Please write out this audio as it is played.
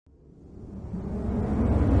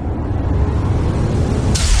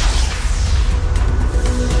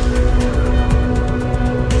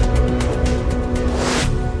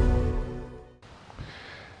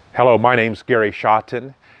Hello, my name's Gary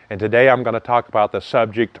Shotton, and today I'm going to talk about the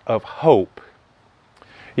subject of hope.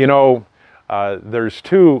 You know, there's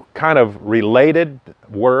two kind of related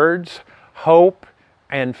words, hope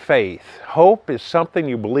and faith. Hope is something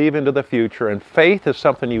you believe into the future, and faith is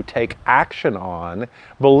something you take action on,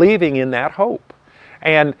 believing in that hope.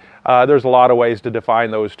 And there's a lot of ways to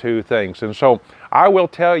define those two things. And so I will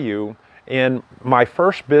tell you, in my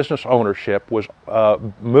first business ownership was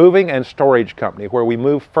moving and storage company where we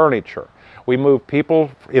moved furniture. We moved people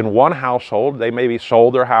in one household. They maybe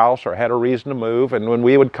sold their house or had a reason to move, and when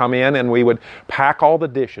we would come in and we would pack all the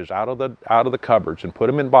dishes out of the cupboards and put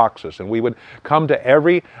them in boxes, and we would come to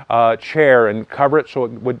every chair and cover it so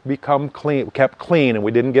it would become clean, kept clean, and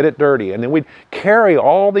we didn't get it dirty. And then we'd carry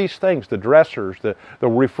all these things: the dressers, the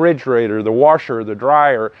refrigerator, the washer, the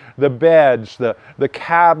dryer, the beds, the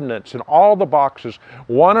cabinets, and all the boxes.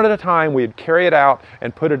 One at a time, we'd carry it out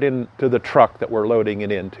and put it into the truck that we're loading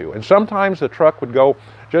it into. And sometimes the truck would go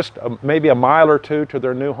just maybe a mile or two to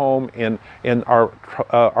their new home in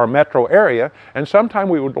our metro area, and sometimes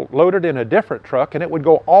we would load it in a different truck, and it would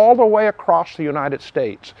go all the way across the United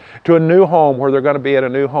States to a new home where they're going to be at a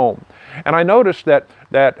new home. And I noticed that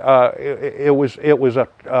it was a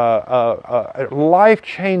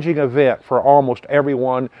life-changing event for almost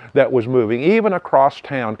everyone that was moving, even across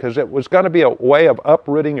town, because it was going to be a way of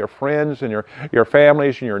uprooting your friends and your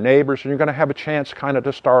families and your neighbors, and you're going to have a chance kind of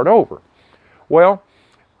to start over. Well,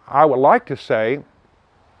 I would like to say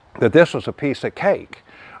that this was a piece of cake.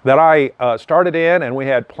 That I started in, and we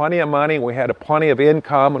had plenty of money, we had plenty of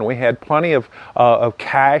income, and we had plenty of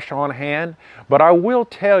cash on hand. But I will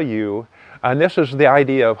tell you, and this is the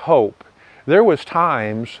idea of hope, there was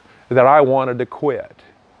times that I wanted to quit.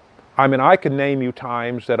 I mean, I can name you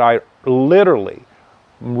times that I literally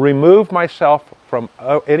removed myself from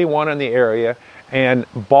anyone in the area and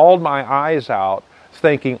bawled my eyes out,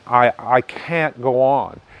 thinking, I can't go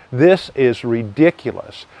on. This is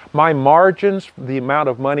ridiculous. My margins, the amount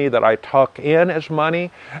of money that I took in as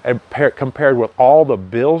money, compared with all the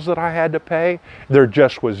bills that I had to pay, there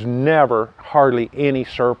just was never hardly any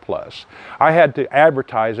surplus. I had to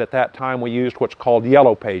advertise. At that time, we used what's called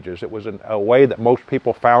Yellow Pages. It was a way that most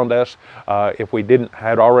people found us if we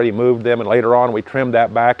had already moved them, and later on we trimmed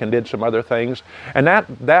that back and did some other things. And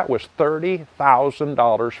that was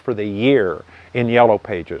 $30,000 for the year in Yellow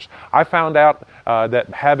Pages. I found out that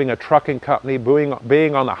having a trucking company, being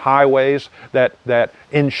on the highways, that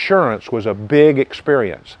insurance was a big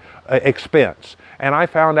expense. And I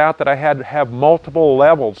found out that I had to have multiple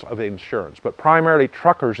levels of insurance, but primarily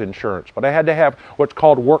truckers insurance. But I had to have what's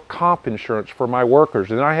called work comp insurance for my workers.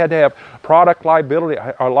 And I had to have product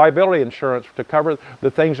liability insurance to cover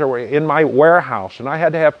the things that were in my warehouse. And I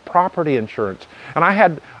had to have property insurance. And I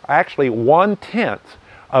had actually 1/10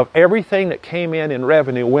 of everything that came in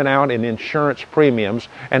revenue went out in insurance premiums.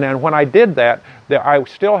 And then when I did that, I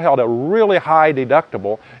still held a really high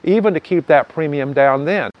deductible, even to keep that premium down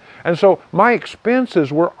then. And so my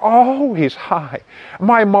expenses were always high.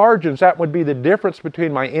 My margins, that would be the difference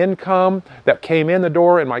between my income that came in the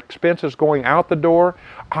door and my expenses going out the door.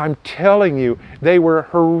 I'm telling you, they were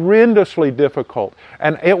horrendously difficult,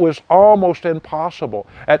 and it was almost impossible.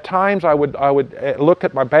 At times I would look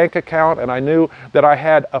at my bank account, and I knew that I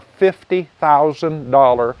had a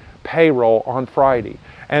 $50,000 payroll on Friday.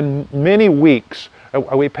 And many weeks,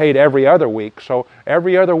 we paid every other week, so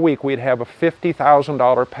every other week we'd have a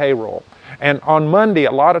 $50,000 payroll. And on Monday,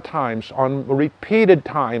 a lot of times, on repeated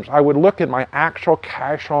times, I would look at my actual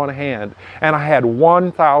cash on hand, and I had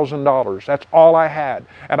 $1,000. That's all I had.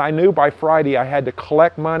 And I knew by Friday I had to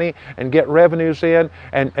collect money and get revenues in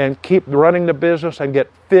and keep running the business and get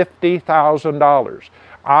 $50,000.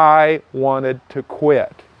 I wanted to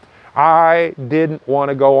quit. I didn't want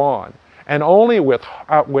to go on. And only with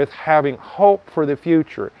having hope for the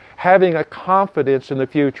future, having a confidence in the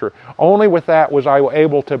future, only with that was I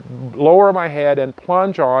able to lower my head and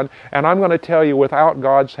plunge on. And I'm going to tell you, without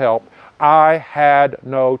God's help, I had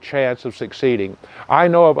no chance of succeeding. I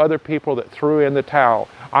know of other people that threw in the towel,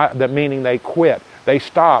 meaning they quit, they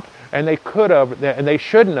stopped, and they could have, and they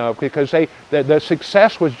shouldn't have, because the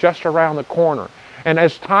success was just around the corner. And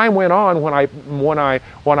as time went on, when I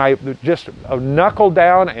just knuckled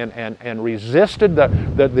down and resisted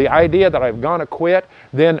the idea that I'm going to quit,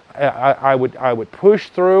 then I would push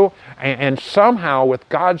through, and somehow, with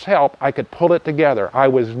God's help, I could pull it together. I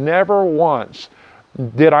was never once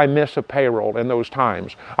did I miss a payroll in those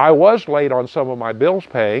times. I was late on some of my bills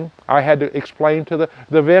paying. I had to explain to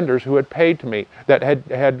the vendors who had paid to me, that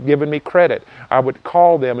had given me credit. I would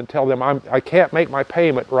call them and tell them, I can't make my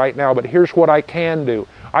payment right now, but here's what I can do.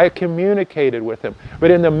 I communicated with him.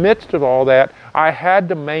 But in the midst of all that, I had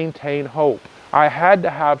to maintain hope. I had to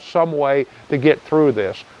have some way to get through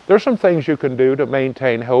this. There's some things you can do to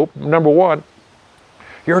maintain hope. Number one,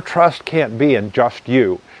 your trust can't be in just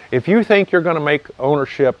you. If you think you're going to make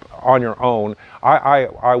ownership on your own,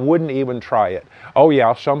 I wouldn't even try it. Oh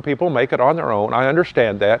yeah, some people make it on their own. I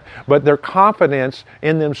understand that. But their confidence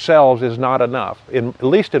in themselves is not enough. At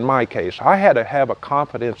least in my case, I had to have a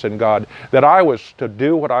confidence in God that I was to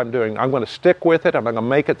do what I'm doing. I'm going to stick with it. I'm going to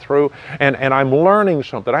make it through. And I'm learning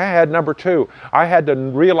something. I had number two. I had to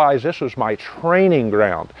realize this was my training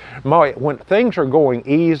ground. When things are going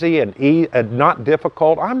easy and not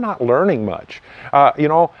difficult, I'm not learning much.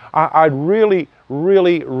 I really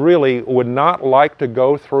would not like to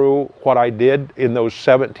go through what I did in those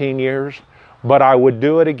 17 years, but I would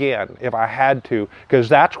do it again if I had to, because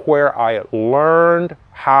that's where I learned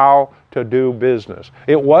how to do business.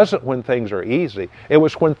 It wasn't when things are easy. It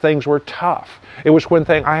was when things were tough. It was when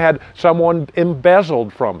I had someone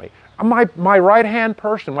embezzled from me. My right-hand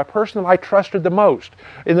person, my person that I trusted the most,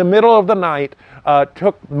 in the middle of the night,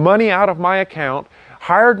 took money out of my account,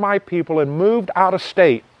 hired my people, and moved out of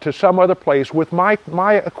state to some other place with my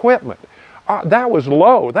equipment. That was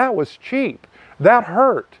low. That was cheap. That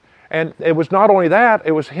hurt. And it was not only that,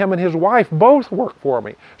 it was him and his wife both worked for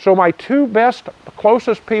me. So my two best,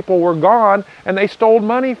 closest people were gone, and they stole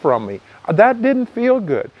money from me. That didn't feel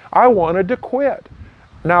good. I wanted to quit.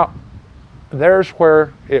 Now, there's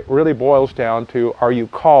where it really boils down to, are you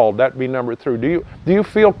called? That'd be number three. Do you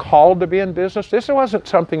feel called to be in business? This wasn't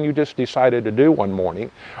something you just decided to do one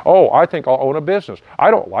morning. Oh, I think I'll own a business.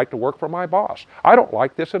 I don't like to work for my boss. I don't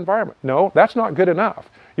like this environment. No, that's not good enough.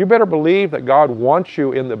 You better believe that God wants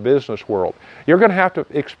you in the business world. You're going to have to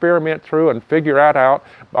experiment through and figure that out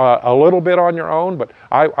a little bit on your own, but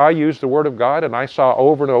I used the Word of God, and I saw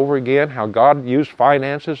over and over again how God used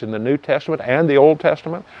finances in the New Testament and the Old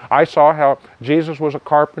Testament. I saw how Jesus was a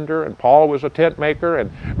carpenter and Paul was a tent maker, and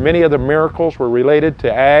many of the miracles were related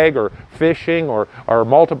to ag or fishing or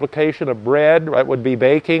multiplication of bread. That would be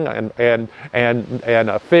baking, and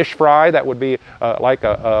a fish fry. That would be like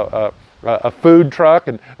a food truck,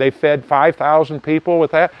 and they fed 5,000 people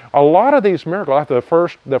with that. A lot of these miracles,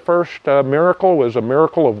 the first miracle was a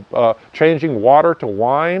miracle of changing water to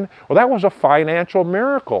wine. Well, that was a financial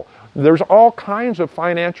miracle. There's all kinds of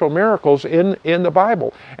financial miracles in the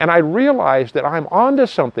Bible. And I realized that I'm onto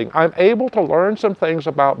something. I'm able to learn some things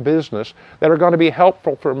about business that are going to be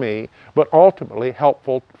helpful for me, but ultimately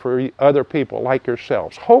helpful for other people like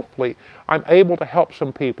yourselves. Hopefully, I'm able to help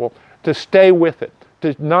some people to stay with it,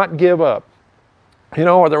 to not give up. You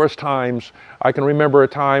know, there was times, I can remember a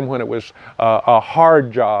time when it was a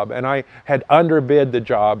hard job, and I had underbid the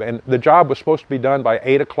job, and the job was supposed to be done by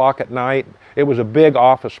 8 o'clock at night. It was a big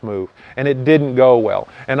office move, and it didn't go well.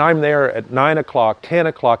 And I'm there at 9 o'clock, 10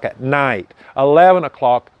 o'clock at night, 11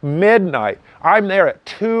 o'clock, midnight. I'm there at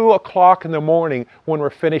 2 o'clock in the morning when we're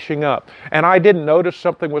finishing up. And I didn't notice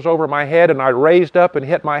something was over my head, and I raised up and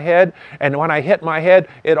hit my head. And when I hit my head,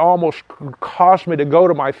 it almost caused me to go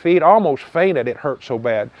to my feet. I almost fainted. It hurt so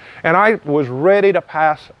bad. And I was ready to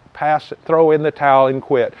throw in the towel and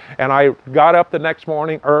quit. And I got up the next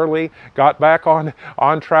morning early, got back on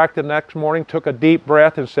track the next morning, took a deep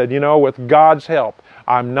breath and said, you know, with God's help,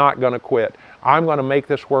 I'm not going to quit. I'm going to make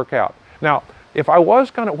this work out. Now, if I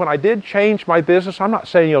was going to, when I did change my business, I'm not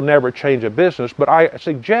saying you'll never change a business, but I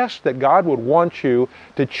suggest that God would want you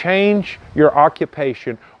to change your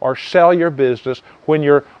occupation or sell your business when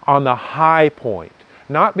you're on the high point.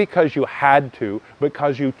 Not because you had to,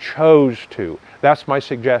 because you chose to. That's my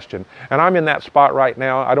suggestion. And I'm in that spot right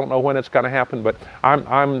now. I don't know when it's going to happen, but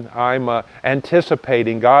I'm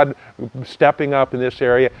anticipating God stepping up in this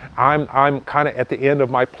area. I'm kind of at the end of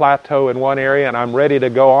my plateau in one area, and I'm ready to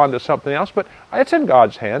go on to something else, but it's in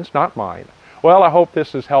God's hands, not mine. Well, I hope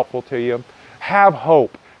this is helpful to you. Have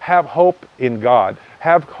hope. Have hope in God.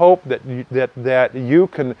 Have hope that you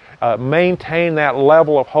can maintain that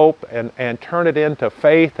level of hope and turn it into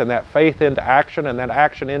faith, and that faith into action, and that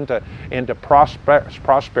action into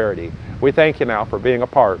prosperity. We thank you now for being a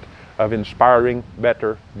part of Inspiring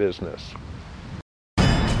Better Business.